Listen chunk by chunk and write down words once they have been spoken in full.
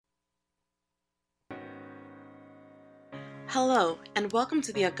Hello, and welcome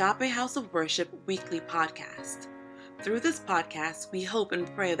to the Agape House of Worship weekly podcast. Through this podcast, we hope and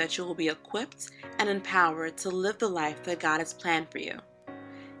pray that you will be equipped and empowered to live the life that God has planned for you.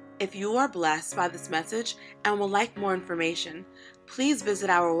 If you are blessed by this message and would like more information, please visit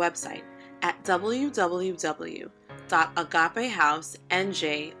our website at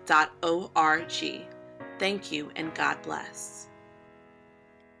www.agapehousenj.org. Thank you, and God bless.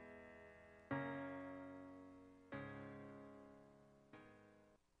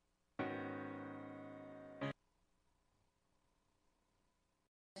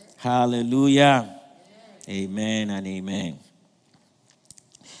 Hallelujah. Amen and amen.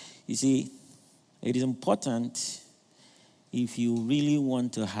 You see, it is important if you really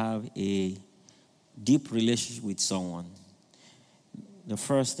want to have a deep relationship with someone. The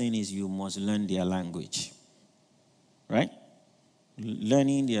first thing is you must learn their language. Right?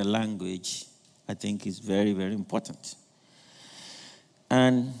 Learning their language, I think, is very, very important.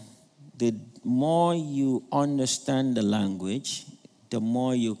 And the more you understand the language, the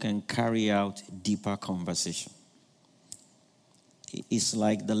more you can carry out deeper conversation. It's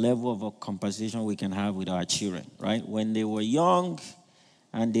like the level of a conversation we can have with our children, right? When they were young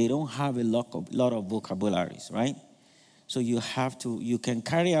and they don't have a lot of vocabularies, right? So you can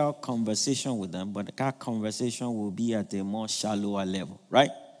carry out conversation with them, but that conversation will be at a more shallower level,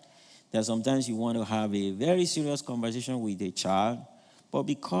 right? That sometimes you want to have a very serious conversation with a child, but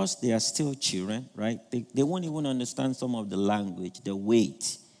because they are still children, right, they won't even understand some of the language, the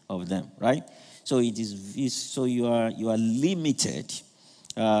weight of them, right? So you are limited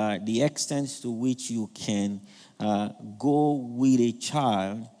the extent to which you can go with a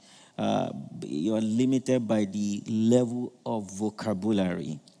child. You are limited by the level of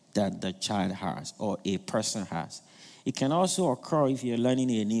vocabulary that the child has or a person has. It can also occur if you're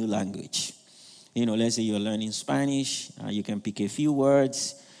learning a new language. Let's say you're learning Spanish, you can pick a few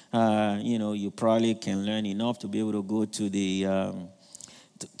words. You probably can learn enough to be able to go to the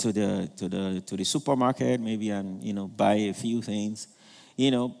supermarket maybe and buy a few things.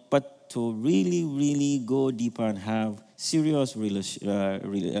 But to really, really go deeper and have serious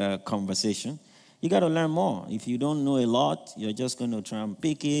conversation, you got to learn more. If you don't know a lot, you're just going to try and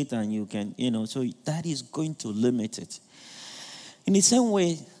pick it, and you can, so that is going to limit it. In the same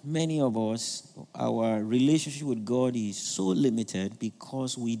way, many of us, our relationship with God is so limited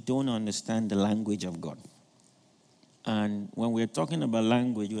because we don't understand the language of God. And when we're talking about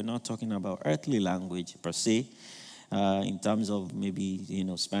language, we're not talking about earthly language per se, in terms of maybe,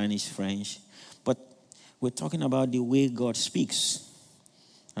 Spanish, French. But we're talking about the way God speaks,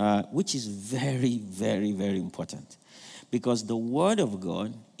 which is very, very, very important. Because the Word of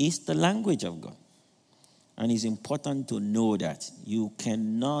God is the language of God. And it's important to know that you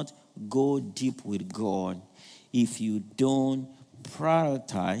cannot go deep with God if you don't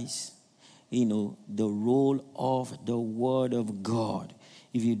prioritize, the role of the Word of God.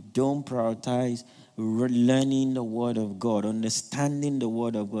 If you don't prioritize learning the Word of God, understanding the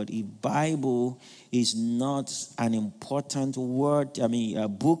Word of God, if Bible is not an important a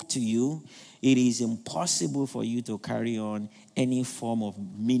book to you, it is impossible for you to carry on any form of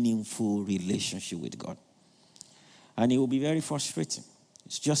meaningful relationship with God. And it will be very frustrating.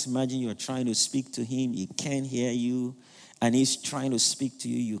 Just imagine you're trying to speak to him, he can't hear you, and he's trying to speak to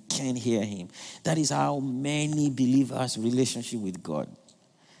you, you can't hear him. That is how many believers' relationship with God.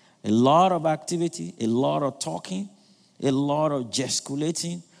 A lot of activity, a lot of talking, a lot of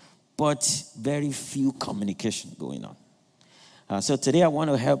gesticulating, but very few communication going on. So today I want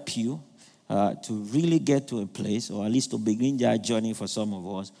to help you to really get to a place, or at least to begin that journey for some of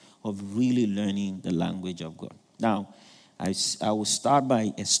us, of really learning the language of God. Now, I will start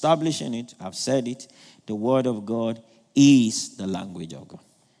by establishing it. I've said it. The Word of God is the language of God.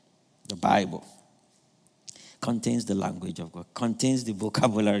 The Bible contains the language of God, contains the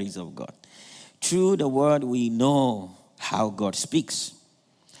vocabularies of God. Through the Word, we know how God speaks.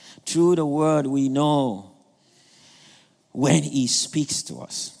 Through the Word, we know when He speaks to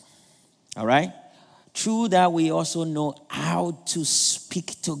us. All right? Through that, we also know how to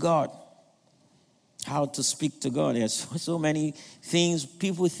speak to God. How to speak to God. There's so many things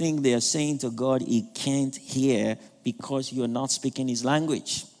people think they're saying to God He can't hear because you're not speaking His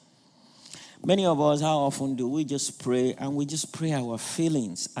language. Many of us, how often do we just pray, and we just pray our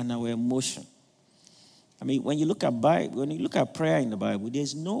feelings and our emotion? When you look at prayer in the Bible,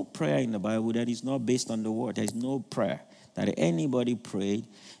 there's no prayer in the Bible that is not based on the Word. There's no prayer that anybody prayed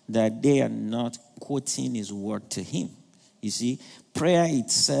that they are not quoting His Word to Him. You see, prayer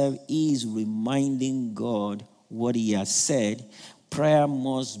itself is reminding God what He has said, prayer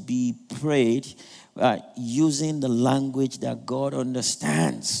must be prayed using the language that God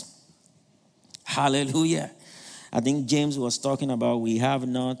understands. Hallelujah. I think James was talking about we have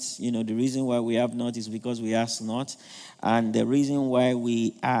not, the reason why we have not is because we ask not. And the reason why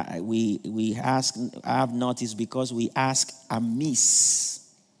we ask have not is because we ask amiss.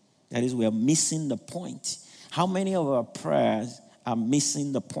 That is, we are missing the point. How many of our prayers are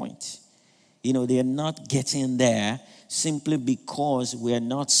missing the point? They are not getting there simply because we are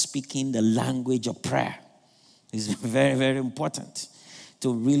not speaking the language of prayer. It's very, very important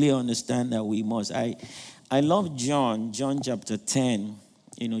to really understand that we must. I love John chapter 10.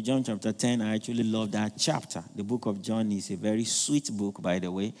 John chapter 10, I actually love that chapter. The book of John is a very sweet book, by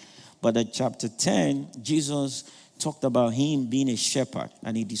the way. But at chapter 10, Jesus talked about him being a shepherd,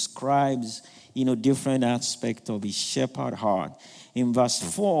 and he describes, different aspects of his shepherd heart. In verse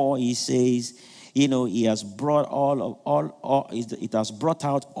 4, he says, he has brought it has brought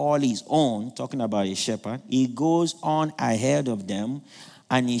out all his own, talking about a shepherd. He goes on ahead of them,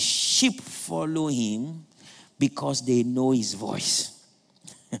 and his sheep follow him because they know his voice.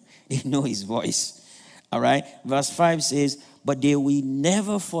 They know his voice. All right? Verse 5 says, but they will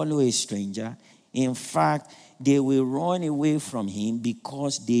never follow a stranger. In fact, they will run away from him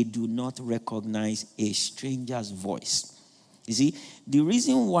because they do not recognize a stranger's voice. You see, the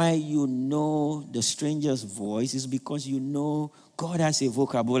reason why you know the stranger's voice is because God has a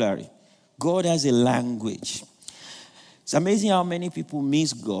vocabulary. God has a language. It's amazing how many people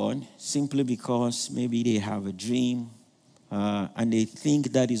miss God simply because maybe they have a dream and they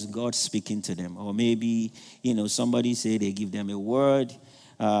think that is God speaking to them. Or maybe, somebody say they give them a word,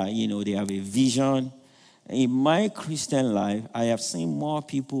 they have a vision. In my Christian life, I have seen more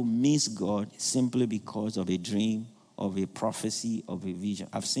people miss God simply because of a dream, of a prophecy, of a vision.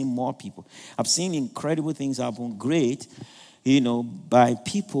 I've seen more people. I've seen incredible things happen, great, by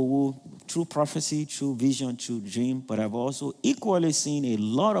people who, through prophecy, through vision, through dream, but I've also equally seen a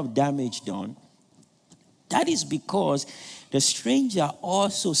lot of damage done. That is because the stranger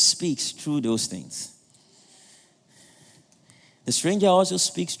also speaks through those things. The stranger also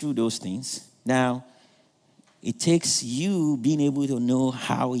speaks through those things. Now, it takes you being able to know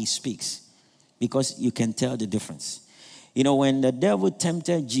how he speaks because you can tell the difference. When the devil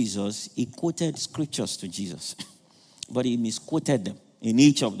tempted Jesus, he quoted scriptures to Jesus, but he misquoted them. In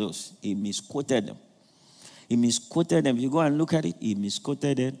each of those, he misquoted them. If you go and look at it, he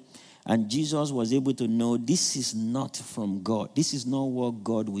misquoted it. And Jesus was able to know this is not from God. This is not what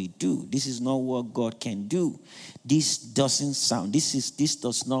God will do. This is not what God can do. This doesn't sound. This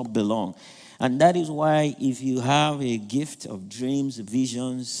does not belong. And that is why if you have a gift of dreams,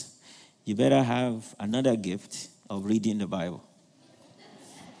 visions, you better have another gift of reading the Bible.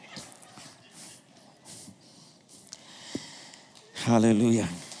 Hallelujah.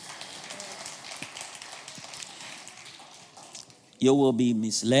 You will be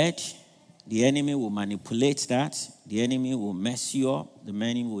misled. The enemy will manipulate that. The enemy will mess you up. The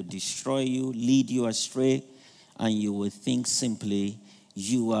enemy will destroy you, lead you astray, and you will think simply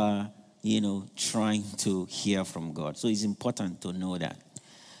you are, trying to hear from God. So it's important to know that.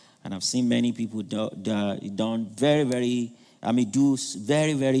 And I've seen many people do very,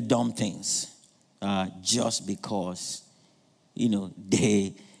 very dumb things just because,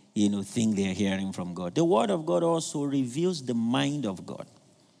 they think they're hearing from God. The Word of God also reveals the mind of God.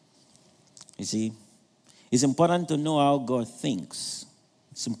 You see, it's important to know how God thinks.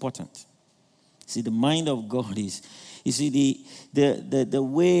 It's important. See, the mind of God is, the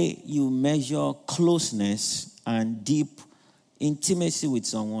way you measure closeness and deep intimacy with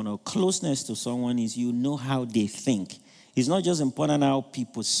someone or closeness to someone is how they think. It's not just important how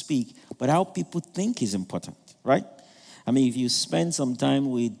people speak, but how people think is important, right? If you spend some time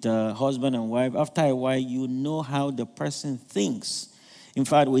with husband and wife, after a while, you know how the person thinks. In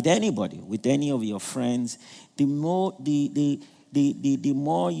fact, with anybody, with any of your friends, the more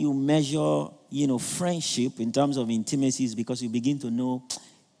you measure, friendship in terms of intimacy is because you begin to know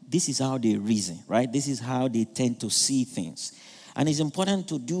this is how they reason, right? This is how they tend to see things. And it's important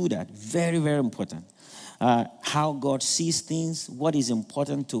to do that. Very, very important. How God sees things, what is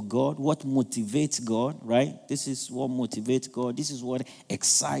important to God, what motivates God, right? This is what motivates God. This is what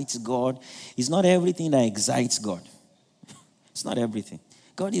excites God. It's not everything that excites God. It's not everything.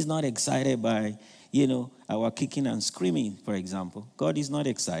 God is not excited by, our kicking and screaming, for example. God is not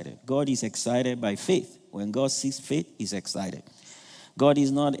excited. God is excited by faith. When God sees faith, he's excited. God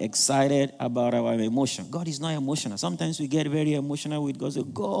is not excited about our emotion. God is not emotional. Sometimes we get very emotional with God. Say,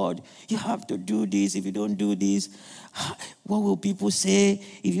 God, you have to do this. If you don't do this, what will people say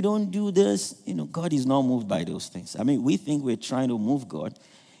if you don't do this? God is not moved by those things. I mean, we think we're trying to move God.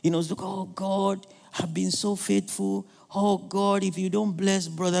 Look, oh, God, I've been so faithful. Oh, God, if you don't bless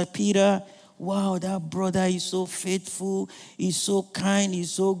Brother Peter, wow, that brother is so faithful. He's so kind. He's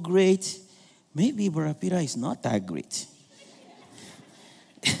so great. Maybe Brother Peter is not that great.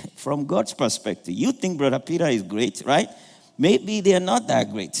 From God's perspective, you think Brother Peter is great, right? Maybe they're not that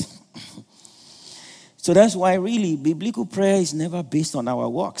great. So that's why really biblical prayer is never based on our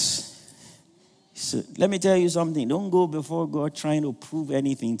works. So let me tell you something. Don't go before God trying to prove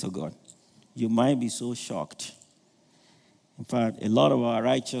anything to God. You might be so shocked. In fact, a lot of our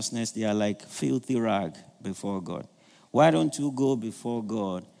righteousness, they are like filthy rag before God. Why don't you go before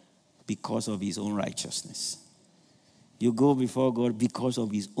God because of his own righteousness? You go before God because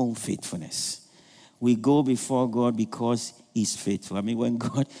of his own faithfulness. We go before God because he's faithful. I mean,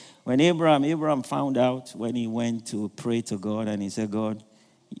 when Abraham found out when he went to pray to God and he said, God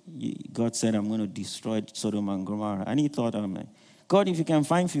said, I'm going to destroy Sodom and Gomorrah. And he thought, God, if you can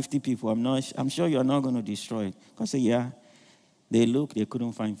find 50 people, I'm sure you're not going to destroy it. God said, yeah. They looked, they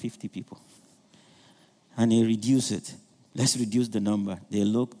couldn't find 50 people. And they reduced it. Let's reduce the number. They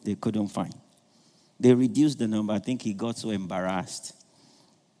looked, they couldn't find. They reduced the number. I think he got so embarrassed.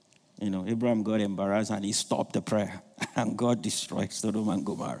 Abraham got embarrassed and he stopped the prayer. And God destroyed Sodom and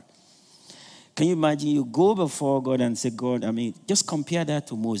Gomorrah. Can you imagine you go before God and say, God, just compare that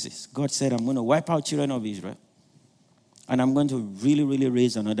to Moses. God said, I'm going to wipe out children of Israel. And I'm going to really, really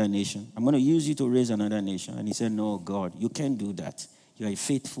raise another nation. I'm going to use you to raise another nation. And he said, no, God, you can't do that. You are a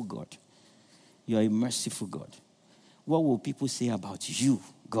faithful God. You are a merciful God. What will people say about you,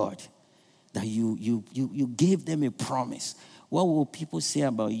 God? That you gave them a promise. What will people say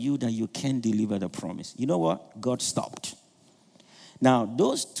about you that you can't deliver the promise? You know what? God stopped. Now,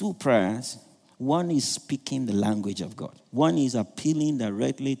 those two prayers, one is speaking the language of God. One is appealing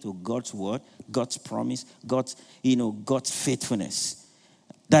directly to God's word, God's promise, God's faithfulness.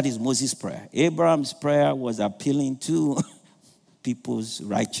 That is Moses' prayer. Abraham's prayer was appealing to people's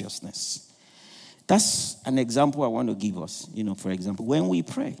righteousness. That's an example I want to give us. For example, when we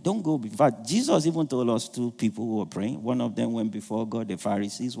pray, don't go. In fact, Jesus even told us two people who were praying. One of them went before God. The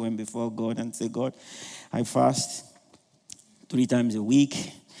Pharisees went before God and said, God, I fast 3 times a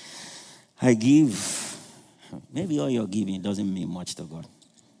week. I give. Maybe all your giving doesn't mean much to God.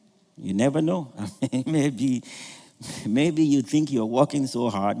 You never know. Maybe you think you're working so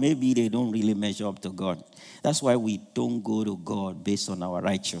hard. Maybe they don't really measure up to God. That's why we don't go to God based on our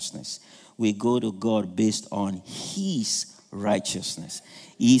righteousness. We go to God based on his righteousness.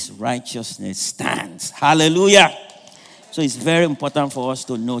 His righteousness stands. Hallelujah. So it's very important for us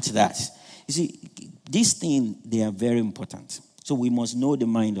to note that. You see, these things, they are very important. So we must know the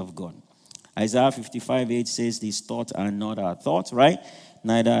mind of God. Isaiah 55:8 says, these thoughts are not our thoughts, right?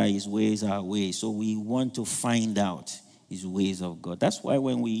 Neither are his ways our ways. So we want to find out his ways of God. That's why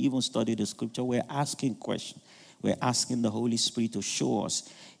when we even study the scripture, we're asking questions. We're asking the Holy Spirit to show us,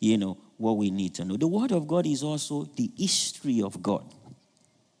 what we need to know. The word of God is also the history of God.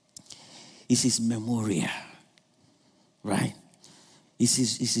 It's his memoria, right? It's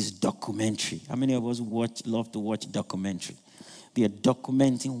his documentary. How many of us love to watch documentary? We are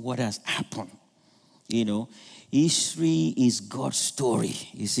documenting what has happened. History is God's story.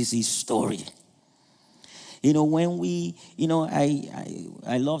 This is his story. When we,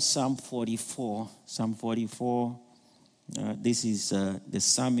 I love Psalm 44. Psalm 44, this is the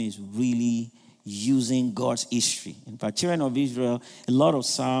psalmist really using God's history. In fact, children of Israel, a lot of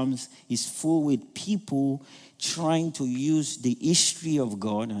Psalms is full with people trying to use the history of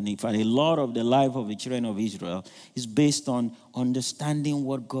God. And in fact, a lot of the life of the children of Israel is based on understanding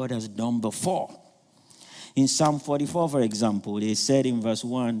what God has done before. In Psalm 44, for example, they said in verse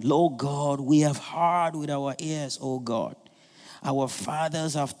 1, Lo God, we have heard with our ears, O God. Our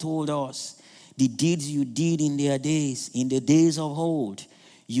fathers have told us the deeds you did in their days, in the days of old.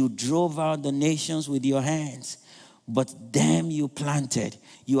 You drove out the nations with your hands, but them you planted.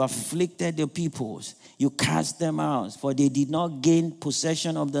 You afflicted the peoples. You cast them out, for they did not gain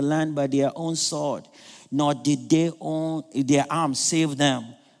possession of the land by their own sword, nor did their arm save them,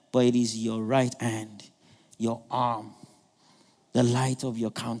 but it is your right hand, your arm, the light of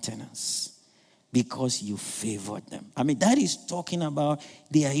your countenance, because you favored them. That is talking about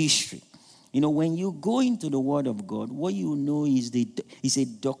their history. When you go into the Word of God, what you know is it's a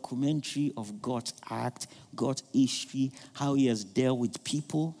documentary of God's act, God's history, how he has dealt with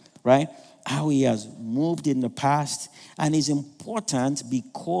people, right? how he has moved in the past. And it's important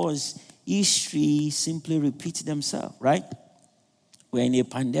because history simply repeats themselves, right? We're in a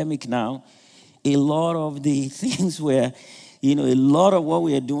pandemic now. A lot of the things where, a lot of what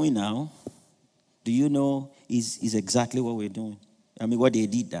we are doing now, do you know, is exactly what we're doing. I mean, what they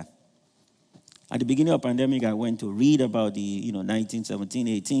did that. At the beginning of the pandemic, I went to read about the,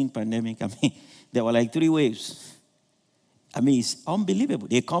 1917-18 pandemic. I mean, there were like 3 waves. I mean, it's unbelievable.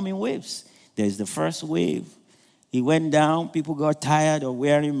 They come in waves. There's the first wave. It went down. People got tired of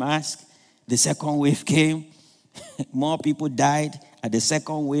wearing masks. The second wave came. More people died at the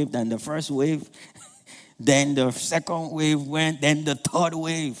second wave than the first wave. Then the second wave went. Then the third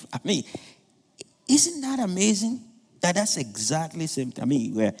wave. I mean, isn't that amazing? That's exactly the same thing. I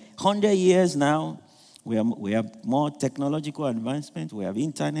mean, we're 100 years now. We have more technological advancement. We have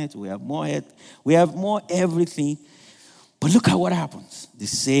internet. We have more health. We have more everything. But look at what happens. The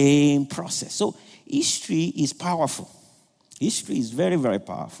same process. So history is powerful. History is very, very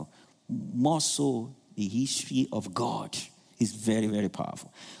powerful. More so, the history of God is very, very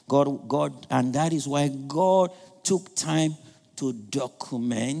powerful. God, and that is why God took time to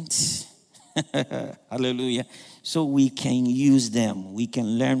document. Hallelujah. So we can use them. We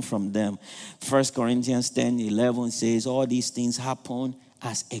can learn from them. 1 Corinthians 10:11 says, all these things happen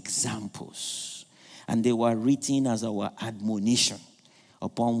as examples. And they were written as our admonition,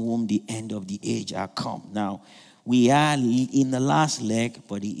 upon whom the end of the age are come. Now, we are in the last leg,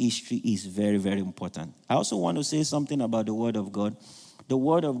 but the history is very, very important. I also want to say something about the Word of God. The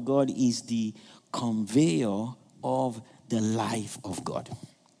Word of God is the conveyor of the life of God.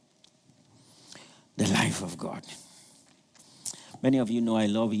 The life of God. Many of you know I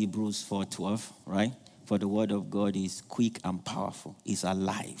love Hebrews 4:12, right? For the word of God is quick and powerful, is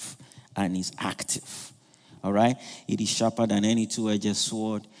alive, and is active. All right? It is sharper than any two-edged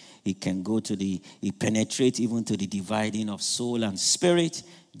sword. It can it penetrates even to the dividing of soul and spirit,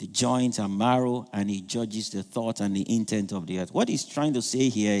 the joints and marrow, and it judges the thought and the intent of the earth. What he's trying to say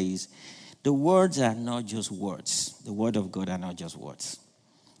here is the words are not just words. The word of God are not just words.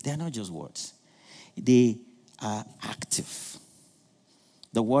 They are not just words. They are active.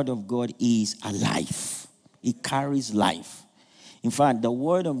 The word of God is alive. It carries life. In fact, the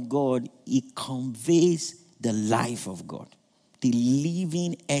word of God, it conveys the life of God. The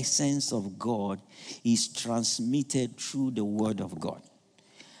living essence of God is transmitted through the word of God.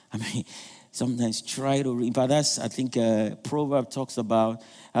 I mean, sometimes try to read. In fact, that's, I think, Proverb talks about,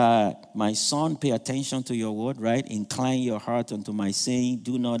 my son, pay attention to your word, right? Incline your heart unto my saying.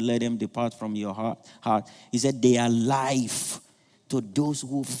 Do not let them depart from your heart. He said, they are life to those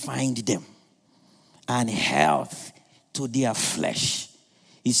who find them, and health to their flesh.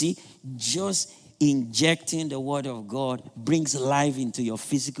 You see, just injecting the word of God brings life into your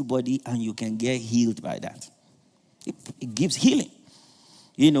physical body, and you can get healed by that. It gives healing.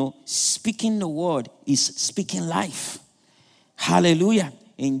 Speaking the word is speaking life. Hallelujah.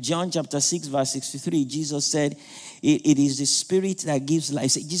 In John chapter 6, verse 63, Jesus said, it is the spirit that gives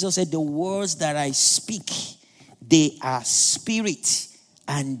life. Jesus said, the words that I speak, they are spirit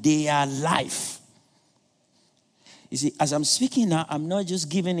and they are life. You see, as I'm speaking now, I'm not just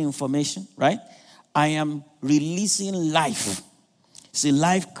giving information, right? I am releasing life. See,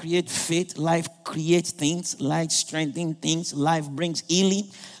 life creates faith. Life creates things. Life strengthens things. Life brings healing.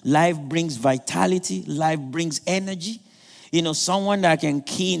 Life brings vitality. Life brings energy. Someone that can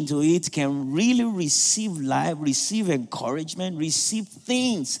key into it can really receive life, receive encouragement, receive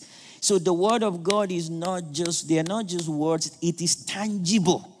things. So the word of God is they're not just words. It is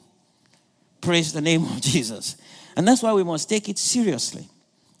tangible. Praise the name of Jesus. And that's why we must take it seriously.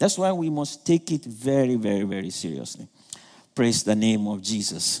 That's why we must take it very, very, very seriously. Praise the name of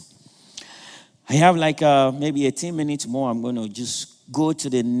Jesus. I have maybe 18 minutes more. I'm going to just go to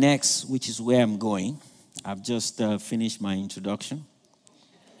the next, which is where I'm going. I've just finished my introduction.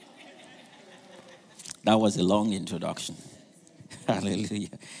 That was a long introduction. Hallelujah.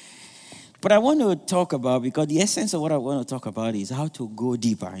 But I want to talk about, because the essence of what I want to talk about is how to go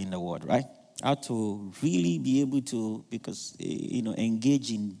deeper in the word, right? How to really be able to, engage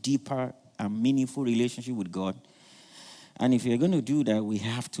in deeper and meaningful relationship with God. And if you're going to do that, we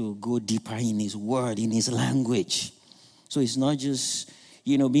have to go deeper in his word, in his language. So it's not just,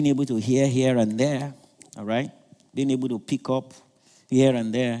 being able to hear here and there, all right? Being able to pick up here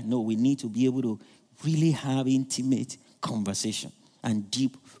and there. No, we need to be able to really have intimate conversation and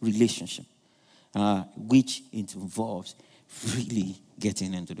deep relationship, which it involves really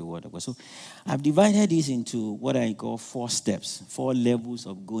getting into the word of God. So I've divided this into what I call 4 steps, 4 levels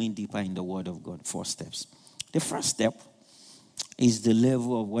of going deeper in the word of God, 4 steps. The first step is the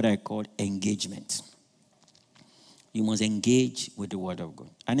level of what I call engagement. You must engage with the Word of God.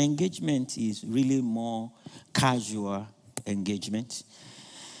 An engagement is really more casual engagement.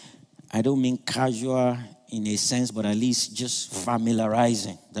 I don't mean casual in a sense, but at least just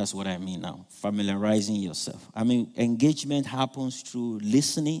familiarizing. That's what I mean now. Familiarizing yourself. I mean, engagement happens through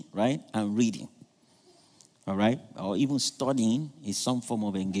listening, right, and reading. All right? Or even studying is some form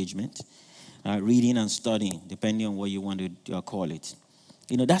of engagement. Reading and studying, depending on what you want to call it.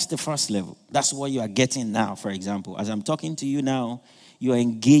 That's the first level. That's what you are getting now, for example. As I'm talking to you now, you are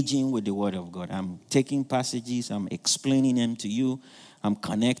engaging with the Word of God. I'm taking passages, I'm explaining them to you, I'm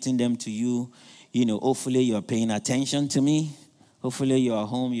connecting them to you. Hopefully you're paying attention to me. Hopefully you're at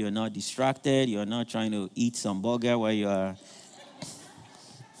home, you're not distracted, you're not trying to eat some burger while you are,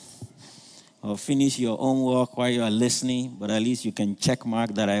 or finish your own work while you are listening, but at least you can check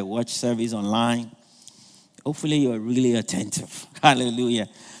mark that I watch service online. Hopefully you're really attentive. Hallelujah.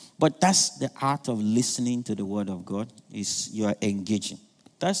 But that's the art of listening to the Word of God, is you are engaging.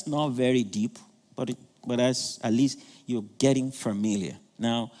 That's not very deep, but that's at least you're getting familiar.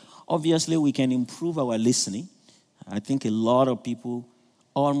 Now, obviously we can improve our listening. I think a lot of people,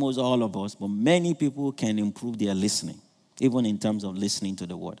 almost all of us, but many people can improve their listening, even in terms of listening to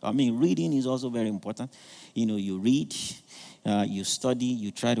the Word. I mean, reading is also very important. You read, you study,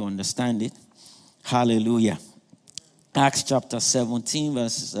 you try to understand it. Hallelujah. Acts chapter 17,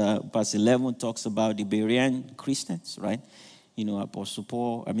 verse 11 talks about the Berean Christians, right? Apostle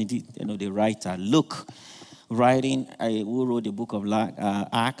Paul, the writer Luke, writing, who wrote the book of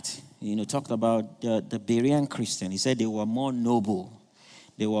Acts, talked about the Berean Christians. He said they were more noble.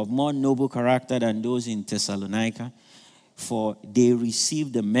 They were of more noble character than those in Thessalonica, for they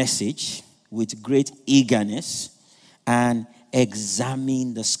received the message with great eagerness and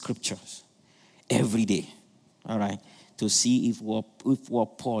examined the scriptures every day, all right, to see if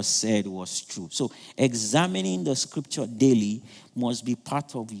what Paul said was true. So examining the scripture daily must be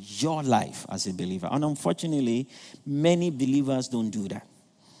part of your life as a believer. And unfortunately, many believers don't do that.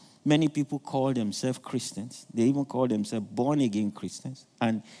 Many people call themselves Christians. They even call themselves born-again Christians.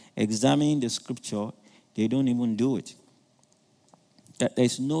 And examining the scripture, they don't even do it. That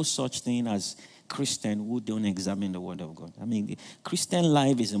there's no such thing as Christian who don't examine the Word of God. The Christian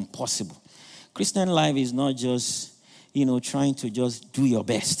life is impossible. Christian life is not just, trying to just do your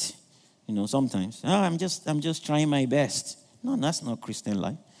best. Sometimes, I'm just trying my best. No, that's not Christian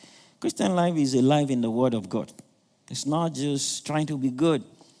life. Christian life is a life in the Word of God. It's not just trying to be good.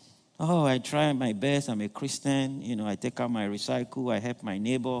 Oh, I try my best. I'm a Christian. I take out my recycle. I help my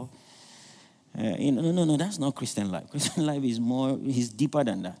neighbor. No, that's not Christian life. Christian life is deeper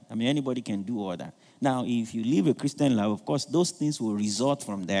than that. Anybody can do all that. Now, if you live a Christian life, of course, those things will result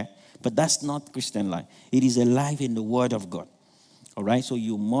from there. But that's not Christian life. It is a life in the Word of God. All right? So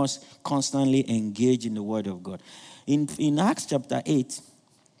you must constantly engage in the Word of God. In Acts chapter 8,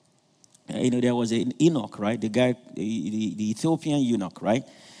 there was an Enoch, right? The guy, the Ethiopian eunuch, right?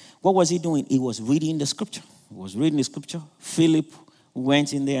 What was he doing? He was reading the scripture. He was reading the scripture. Philip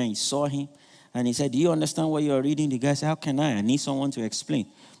went in there and he saw him. And he said, do you understand what you're reading? The guy said, how can I? I need someone to explain.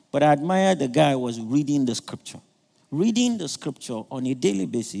 But I admire the guy who was reading the scripture. Reading the scripture on a daily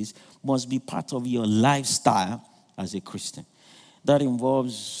basis must be part of your lifestyle as a Christian. That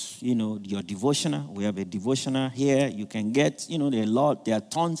involves, your devotional. We have a devotional here. You can get, there are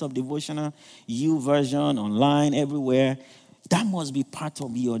tons of devotional, YouVersion, online, everywhere. That must be part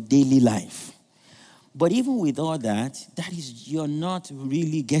of your daily life. But even with all that, you're not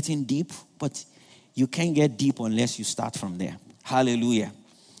really getting deep, but you can't get deep unless you start from there. Hallelujah.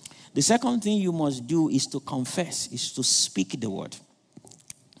 The second thing you must do is to confess, is to speak the word.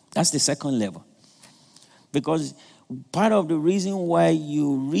 That's the second level. Because part of the reason why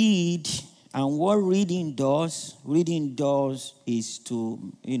you read and what reading does is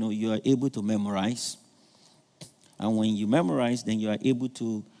to, you are able to memorize. And when you memorize, then you are able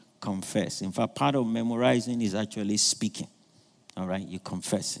to confess. In fact, part of memorizing is actually speaking. All right, you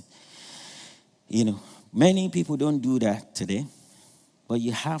confess it. Many people don't do that today. But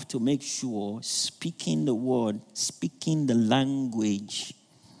you have to make sure speaking the word, speaking the language.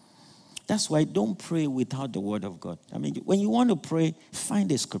 That's why don't pray without the Word of God. When you want to pray, find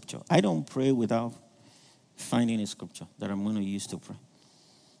a scripture. I don't pray without finding a scripture that I'm going to use to pray.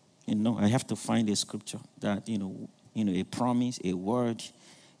 I have to find a scripture that, a promise, a word,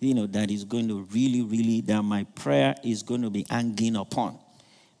 that is going to really, really, that my prayer is going to be hanging upon.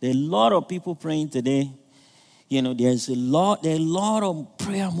 There are a lot of people praying today. There are a lot of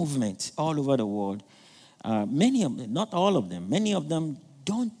prayer movements all over the world. Many of them, not all of them, many of them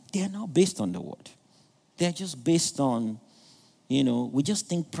they're not based on the word. They're just based on, We just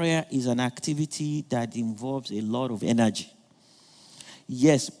think prayer is an activity that involves a lot of energy.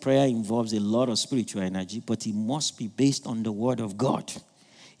 Yes, prayer involves a lot of spiritual energy, but it must be based on the Word of God.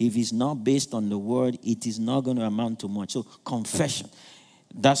 If it's not based on the Word, it is not going to amount to much. So, confession.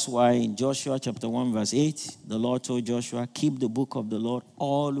 That's why in Joshua chapter 1, verse 8, the Lord told Joshua, keep the book of the Lord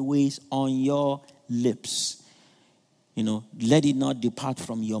always on your lips. Let it not depart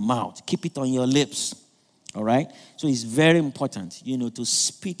from your mouth. Keep it on your lips. All right? So it's very important, to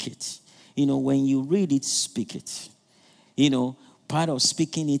speak it. When you read it, speak it. Part of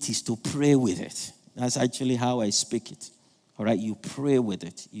speaking it is to pray with it. That's actually how I speak it. All right? You pray with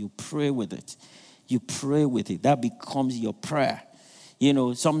it. You pray with it. You pray with it. That becomes your prayer.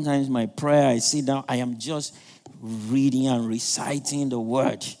 Sometimes my prayer, I sit down, I am just reading and reciting the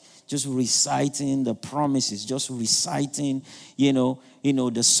word. Just reciting the promises, just reciting,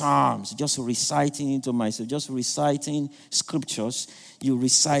 the Psalms, just reciting it to myself, just reciting scriptures, you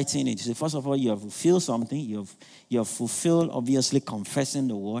reciting it. So first of all, you have fulfilled something. You have fulfilled, obviously, confessing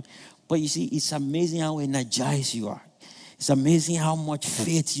the word. But you see, it's amazing how energized you are. It's amazing how much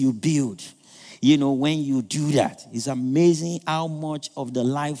faith you build, when you do that. It's amazing how much of the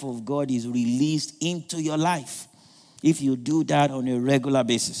life of God is released into your life if you do that on a regular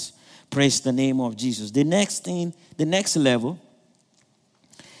basis. Praise the name of Jesus. The next level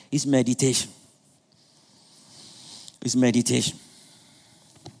is meditation. It's meditation.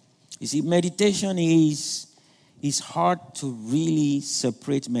 You see, meditation is hard to really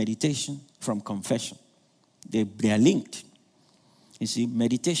separate meditation from confession. They are linked. You see,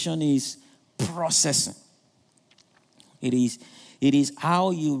 meditation is processing. It is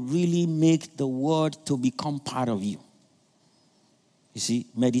how you really make the word to become part of you. You see,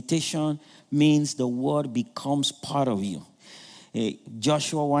 meditation means the word becomes part of you.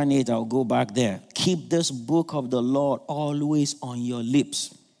 Joshua 1:8, I'll go back there. Keep this book of the Lord always on your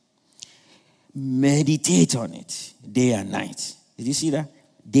lips. Meditate on it day and night. Did you see that?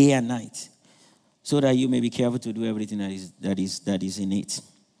 Day and night. So that you may be careful to do everything that is in it.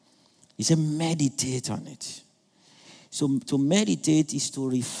 He said, meditate on it. So to meditate is to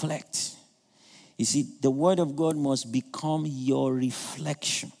reflect. You see, the word of God must become your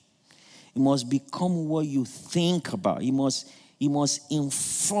reflection. It must become what you think about. It must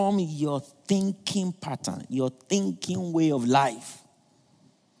inform your thinking pattern, your thinking way of life.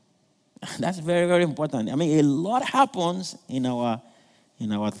 That's very, very important. I mean, a lot happens in our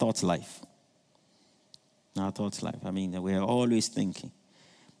thought life. In our thought life. I mean, we're always thinking.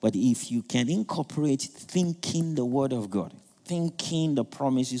 But if you can incorporate thinking the word of God, thinking the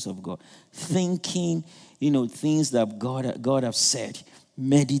promises of God, thinking, things that God has said,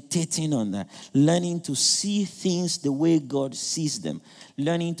 meditating on that, learning to see things the way God sees them,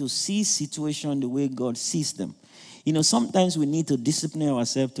 learning to see situations the way God sees them. Sometimes we need to discipline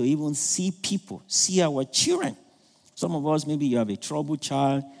ourselves to even see people, see our children. Some of us, maybe you have a troubled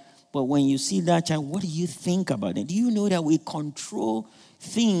child, but when you see that child, what do you think about it? Do you know that we control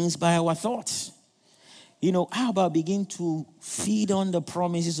things by our thoughts? How about begin to feed on the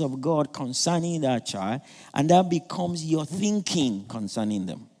promises of God concerning that child, and that becomes your thinking concerning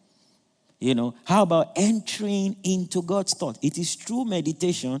them? How about entering into God's thoughts? It is through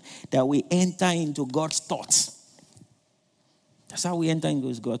meditation that we enter into God's thoughts. That's how we enter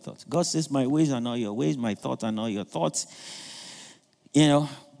into God's thoughts. God says, my ways are not your ways, my thoughts are not your thoughts.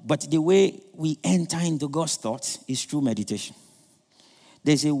 But the way we enter into God's thoughts is through meditation.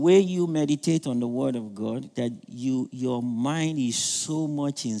 There's a way you meditate on the word of God that your mind is so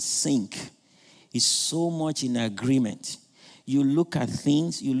much in sync. It's so much in agreement. You look at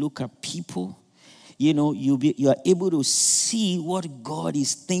things, you look at people, you are able to see what God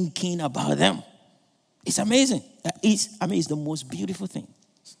is thinking about them. It's amazing. It's the most beautiful thing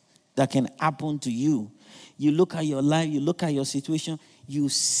that can happen to you. You look at your life, you look at your situation, you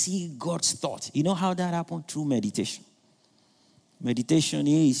see God's thoughts. You know how that happened? Through meditation. Meditation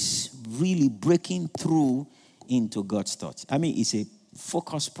is really breaking through into God's thoughts. It's a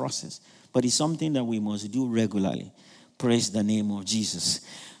focused process, but it's something that we must do regularly. Praise the name of Jesus.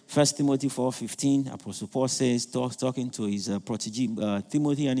 1 Timothy 4:15, Apostle Paul says, talking to his protege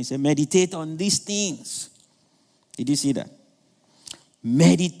Timothy, and he said, meditate on these things. Did you see that?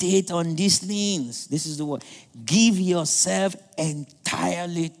 Meditate on these things. This is the word. Give yourself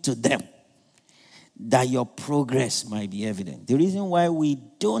entirely to them, that your progress might be evident. The reason why we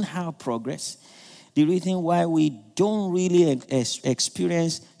don't have progress, the reason why we don't really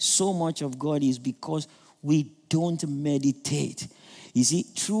experience so much of God is because we don't meditate. You see,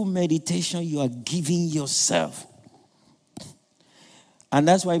 through meditation, you are giving yourself. And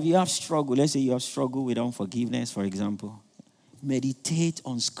that's why if you have struggle, let's say you have struggle with unforgiveness, for example, meditate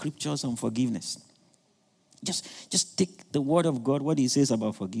on scriptures on forgiveness. Just take the word of God, what he says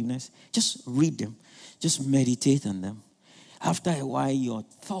about forgiveness. Just read them. Just meditate on them. After a while, your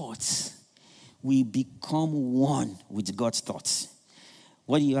thoughts will become one with God's thoughts.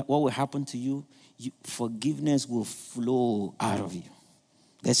 What will happen to you? Forgiveness will flow out of you.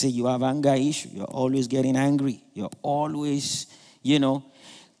 Let's say you have anger issue. You're always getting angry. You're always,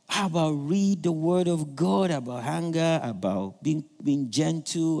 How about read the word of God about anger, about being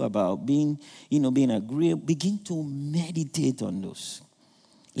gentle, about being agreeable. Begin to meditate on those.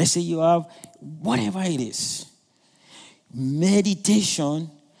 Let's say you have whatever it is. Meditation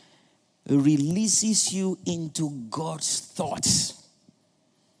releases you into God's thoughts.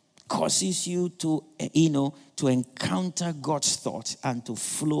 Causes you to encounter God's thoughts and to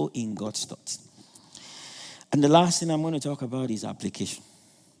flow in God's thoughts. And the last thing I'm going to talk about is application.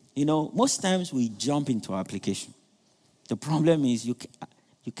 Most times we jump into application. The problem is you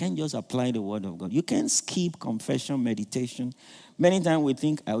can't just apply the word of God. You can't skip confession, meditation. Many times we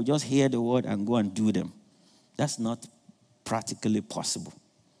think, I'll just hear the word and go and do them. That's not practically possible.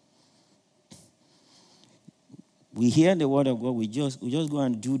 We hear the word of God, we just go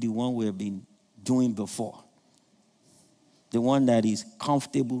and do the one we have been doing before. The one that is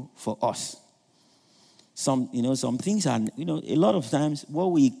comfortable for us. Some things are, a lot of times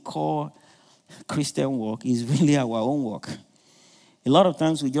what we call Christian walk is really our own walk. A lot of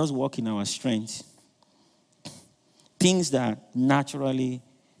times we just walk in our strength. Things that naturally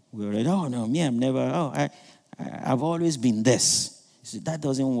we already, I'm never, I've always been this. So that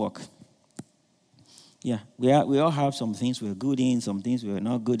doesn't work. Yeah, we all have some things we're good in, some things we're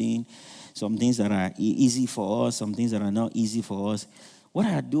not good in, some things that are easy for us, some things that are not easy for us. What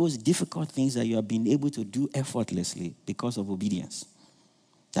are those difficult things that you have been able to do effortlessly because of obedience?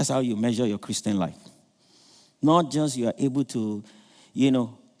 That's how you measure your Christian life. Not just you are able to,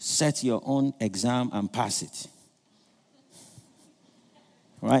 set your own exam and pass it.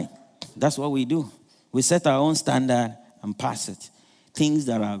 Right? That's what we do. We set our own standard and pass it. Things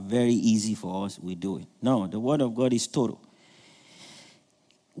that are very easy for us, we do it. No, the word of God is total.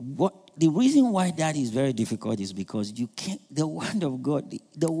 The reason why that is very difficult is because the word of God,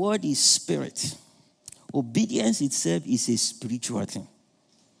 the word is spirit. Obedience itself is a spiritual thing.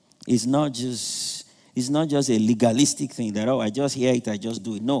 It's not just a legalistic thing that, I just hear it, I just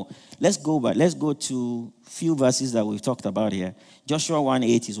do it. No, let's go back. Let's go to a few verses that we've talked about here. Joshua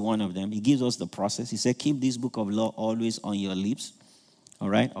 1:8 is one of them. He gives us the process. He said, keep this book of law always on your lips. All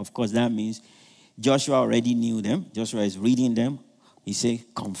right? Of course, that means Joshua already knew them. Joshua is reading them. He said,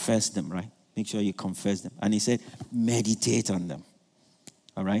 confess them, right? Make sure you confess them. And he said, meditate on them.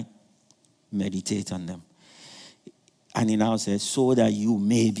 All right? Meditate on them. And he now says, so that you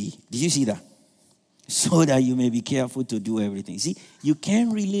may be. Did you see that? So that you may be careful to do everything. See, you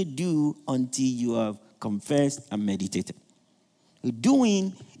can't really do until you have confessed and meditated.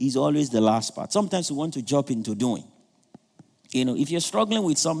 Doing is always the last part. Sometimes we want to jump into doing. If you're struggling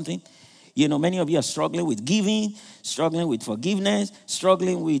with something, many of you are struggling with giving, struggling with forgiveness,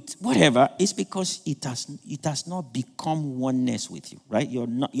 struggling with whatever. It's because it has not become oneness with you, right?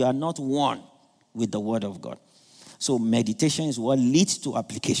 You are not one with the word of God. So meditation is what leads to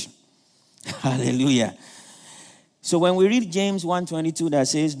application. Hallelujah. So when we read James 1:22 that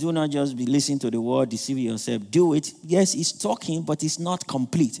says, do not just be listening to the word, deceive yourself, do it. Yes, it's talking, but it's not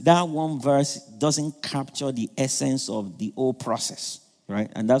complete. That one verse doesn't capture the essence of the whole process,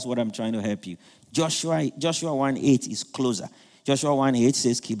 right? And that's what I'm trying to help you. Joshua 1:8 is closer. Joshua 1:8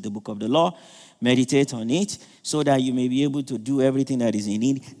 says, keep the book of the law, meditate on it, so that you may be able to do everything that is in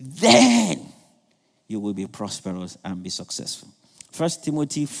it. Then you will be prosperous and be successful. 1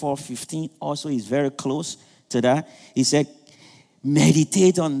 Timothy 4:15 also is very close to that. He said,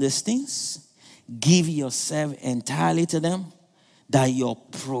 meditate on these things, give yourself entirely to them, that your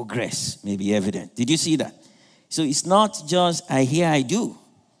progress may be evident. Did you see that? So it's not just I hear, I do.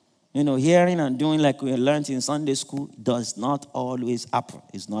 Hearing and doing like we learned in Sunday school does not always happen.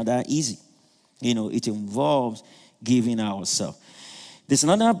 It's not that easy. It involves giving ourselves. There's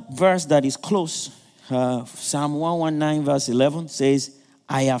another verse that is close. Psalm 119 verse 11 says,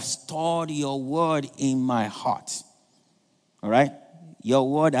 I have stored your word in my heart. All right? Your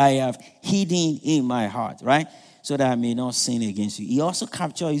word I have hidden in my heart, right? So that I may not sin against you. He also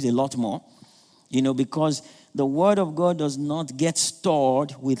captures a lot more, because the word of God does not get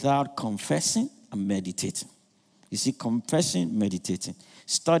stored without confessing and meditating. You see, confessing, meditating.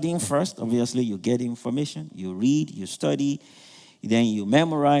 Studying first, obviously, you get information. You read, you study, then you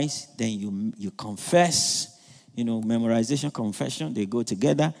memorize, then you confess. Memorization, confession, they go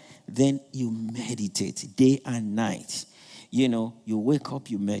together. Then you meditate day and night. You wake up,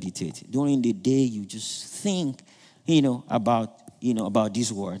 you meditate. During the day, you just think, about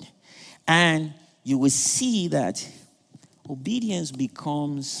this word. And you will see that obedience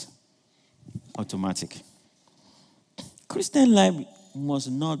becomes automatic. Christian life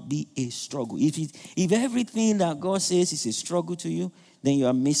must not be a struggle. If everything that God says is a struggle to you, then you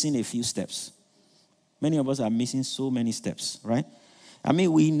are missing a few steps. Many of us are missing so many steps, right?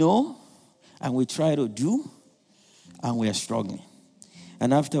 We know and we try to do and we are struggling.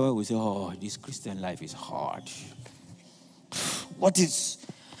 And afterward we say, oh, this Christian life is hard.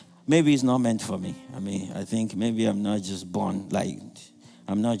 Maybe it's not meant for me. I think maybe I'm not just born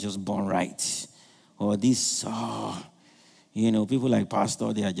right. Or this, people like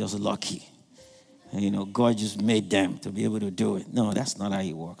Pastor, they are just lucky. God just made them to be able to do it. No, that's not how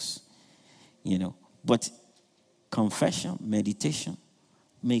it works. But confession, meditation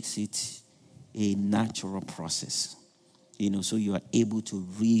makes it a natural process. So you are able to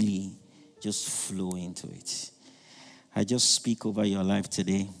really just flow into it. I just speak over your life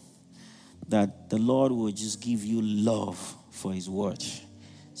today that the Lord will just give you love for his word.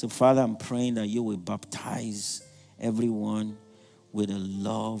 So, Father, I'm praying that you will baptize everyone with a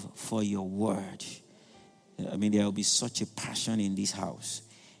love for your word. There will be such a passion in this house.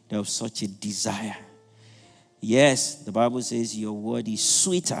 There will be such a desire. Yes, the Bible says your word is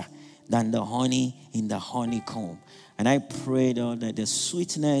sweeter than the honey in the honeycomb. And I pray, Lord, that the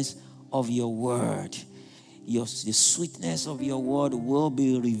sweetness of your word, the sweetness of your word will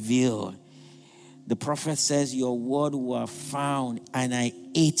be revealed. The prophet says your word were found and I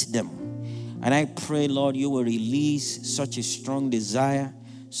ate them. And I pray, Lord, you will release such a strong desire,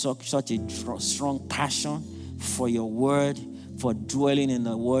 such a strong passion for your word, for dwelling in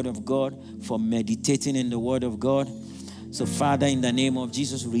the word of God, for meditating in the word of God. So, Father, in the name of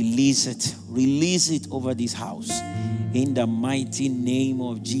Jesus, release it. Release it over this house. In the mighty name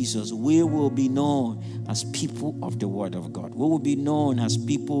of Jesus, we will be known as people of the word of God. We will be known as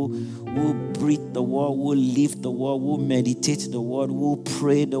people who breathe the word, who live the word, who meditate the word, who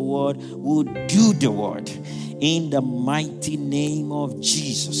pray the word, who do the word. In the mighty name of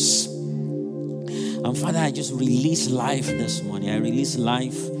Jesus. And Father, I just release life this morning. I release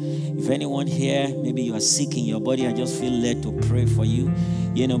life. If anyone here, maybe you are sick in your body, I just feel led to pray for you.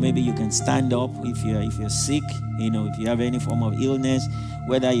 Maybe you can stand up if you're sick. If you have any form of illness,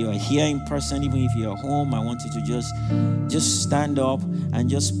 whether you are here in person, even if you're home, I want you to just stand up and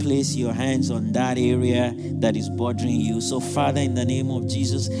just place your hands on that area that is bothering you. So, Father, in the name of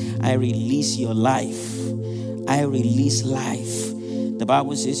Jesus, I release your life. I release life. The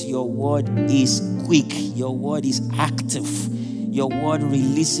Bible says your word is quick. Your word is active. Your word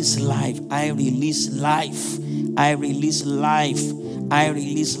releases life. I release life. I release life. I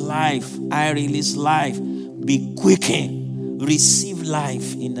release life. I release life. Be quickened. Receive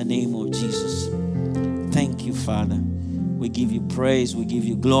life in the name of Jesus. Thank you, Father. We give you praise. We give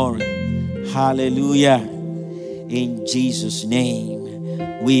you glory. Hallelujah. In Jesus'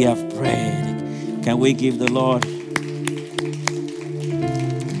 name, we have prayed. Can we give the Lord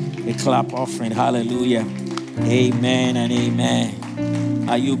a clap offering? Hallelujah. Amen and amen.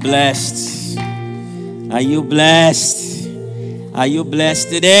 Are you blessed? Are you blessed? Are you blessed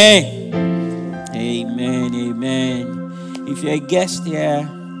today? Amen, amen. If you're a guest here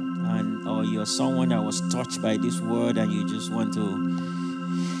or you're someone that was touched by this word and you just want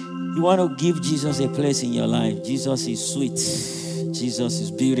to give Jesus a place in your life. Jesus is sweet. Jesus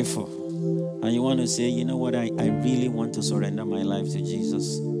is beautiful. And you want to say, you know what, I really want to surrender my life to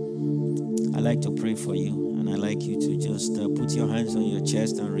Jesus. I'd like to pray for you. And I'd like you to just put your hands on your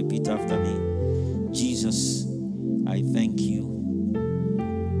chest and repeat after me. Jesus, I thank you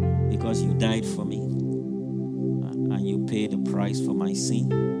because you died for me and you paid the price for my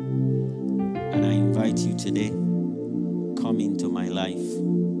sin. And I invite you today, come into my life.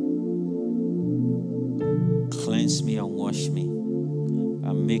 Cleanse me and wash me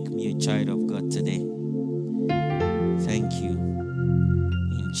and make me a child of God today. Thank you.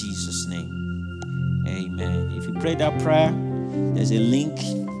 In Jesus' name. Amen. If you pray that prayer, there's a link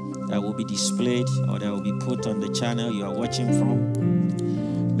that will be displayed or that will be put on the channel you are watching from.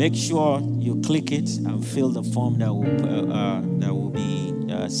 Make sure you click it and fill the form that will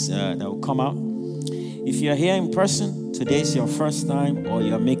come out. If you are here in person, today is your first time or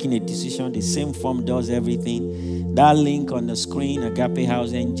you are making a decision, the same form does everything. That link on the screen,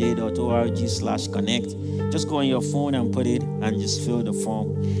 agapehousenj.org/connect. Just go on your phone and put it and just fill the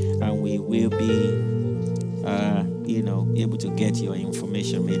form, and we will be able to get your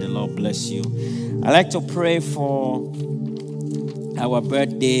information. May the Lord bless you. I like to pray for our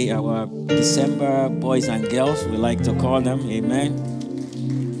birthday, our December boys and girls, we like to call them. Amen.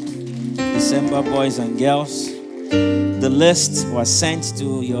 December boys and girls. The list was sent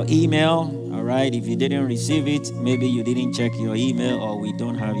to your email. All right. If you didn't receive it, maybe you didn't check your email, or we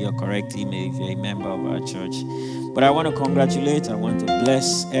don't have your correct email if you're a member of our church. But I want to congratulate, I want to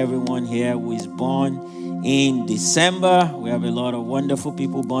bless everyone here who is born in December. We have a lot of wonderful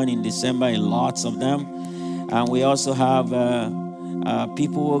people born in December, lots of them. And we also have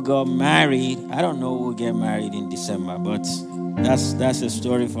people who got married. I don't know who will get married in December, but that's a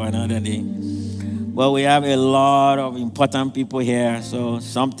story for another day. But we have a lot of important people here, so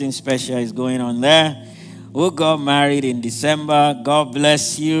something special is going on there. Who got married in December? God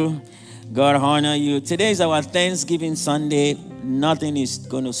bless you. God honor you. Today is our Thanksgiving Sunday. Nothing is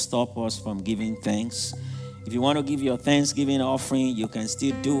going to stop us from giving thanks. If you want to give your Thanksgiving offering, you can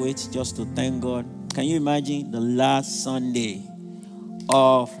still do it just to thank God. Can you imagine the last Sunday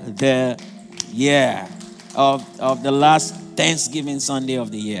of the year, of the last Thanksgiving Sunday of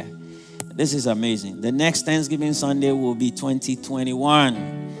the year? This is amazing. The next Thanksgiving Sunday will be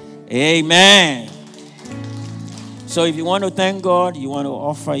 2021. Amen. So if you want to thank God, you want to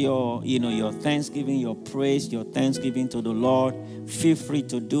offer your thanksgiving, your praise, your thanksgiving to the Lord, feel free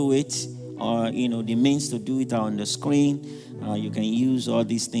to do it. Or, the means to do it are on the screen. You can use all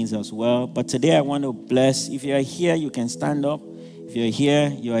these things as well. But today I want to bless. If you are here, you can stand up. If you're here,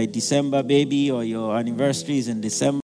 you're a December baby, or your anniversary is in December.